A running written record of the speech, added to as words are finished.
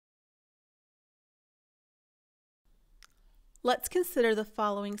Let's consider the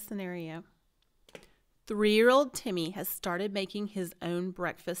following scenario. 3-year-old Timmy has started making his own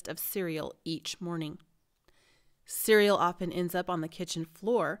breakfast of cereal each morning. Cereal often ends up on the kitchen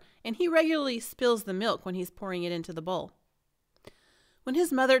floor, and he regularly spills the milk when he's pouring it into the bowl. When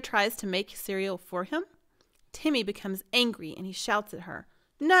his mother tries to make cereal for him, Timmy becomes angry and he shouts at her,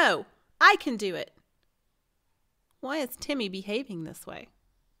 "No, I can do it." Why is Timmy behaving this way?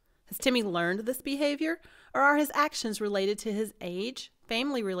 Has Timmy learned this behavior, or are his actions related to his age,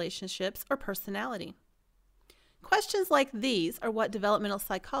 family relationships, or personality? Questions like these are what developmental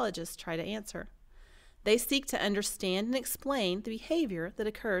psychologists try to answer. They seek to understand and explain the behavior that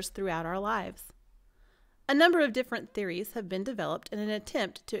occurs throughout our lives. A number of different theories have been developed in an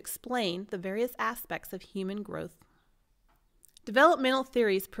attempt to explain the various aspects of human growth. Developmental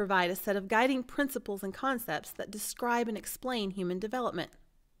theories provide a set of guiding principles and concepts that describe and explain human development.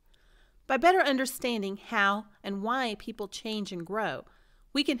 By better understanding how and why people change and grow,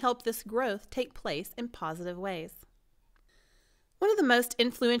 we can help this growth take place in positive ways. One of the most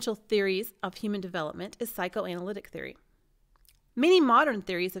influential theories of human development is psychoanalytic theory. Many modern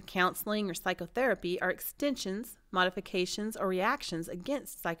theories of counseling or psychotherapy are extensions, modifications, or reactions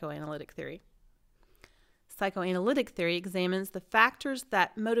against psychoanalytic theory. Psychoanalytic theory examines the factors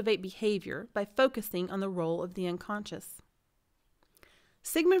that motivate behavior by focusing on the role of the unconscious.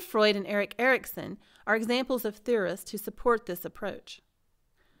 Sigmund Freud and Erik Erikson are examples of theorists who support this approach.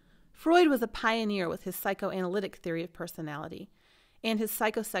 Freud was a pioneer with his psychoanalytic theory of personality and his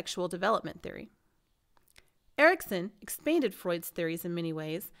psychosexual development theory. Erikson expanded Freud's theories in many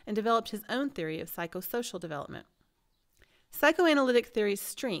ways and developed his own theory of psychosocial development. Psychoanalytic theory's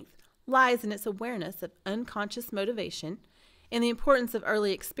strength lies in its awareness of unconscious motivation and the importance of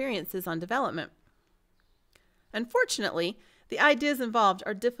early experiences on development. Unfortunately, the ideas involved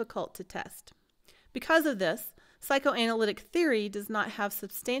are difficult to test. Because of this, psychoanalytic theory does not have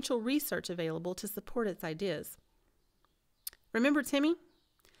substantial research available to support its ideas. Remember Timmy?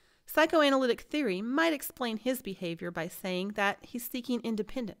 Psychoanalytic theory might explain his behavior by saying that he's seeking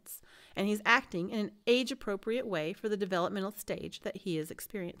independence and he's acting in an age-appropriate way for the developmental stage that he is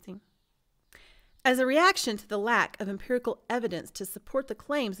experiencing. As a reaction to the lack of empirical evidence to support the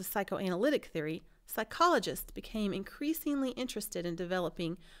claims of psychoanalytic theory, psychologists became increasingly interested in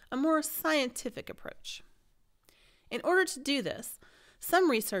developing a more scientific approach. In order to do this, some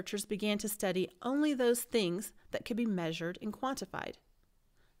researchers began to study only those things that could be measured and quantified.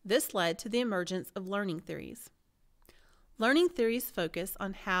 This led to the emergence of learning theories. Learning theories focus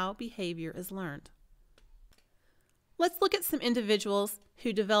on how behavior is learned. Let's look at some individuals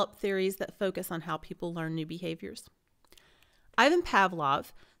who develop theories that focus on how people learn new behaviors. Ivan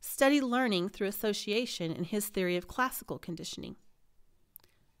Pavlov studied learning through association in his theory of classical conditioning.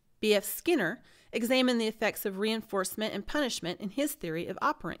 B.F. Skinner examined the effects of reinforcement and punishment in his theory of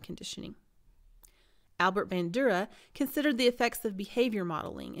operant conditioning. Albert Bandura considered the effects of behavior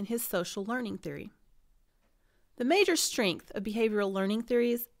modeling in his social learning theory. The major strength of behavioral learning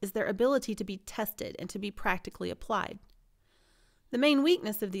theories is their ability to be tested and to be practically applied. The main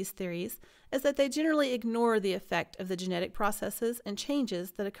weakness of these theories is that they generally ignore the effect of the genetic processes and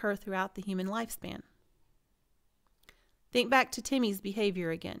changes that occur throughout the human lifespan. Think back to Timmy's behavior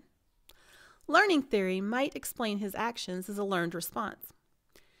again. Learning theory might explain his actions as a learned response.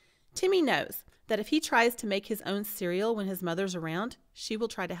 Timmy knows that if he tries to make his own cereal when his mother's around, she will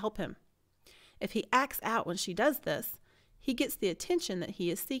try to help him. If he acts out when she does this, he gets the attention that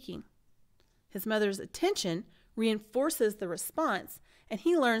he is seeking. His mother's attention reinforces the response, and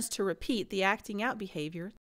he learns to repeat the acting out behavior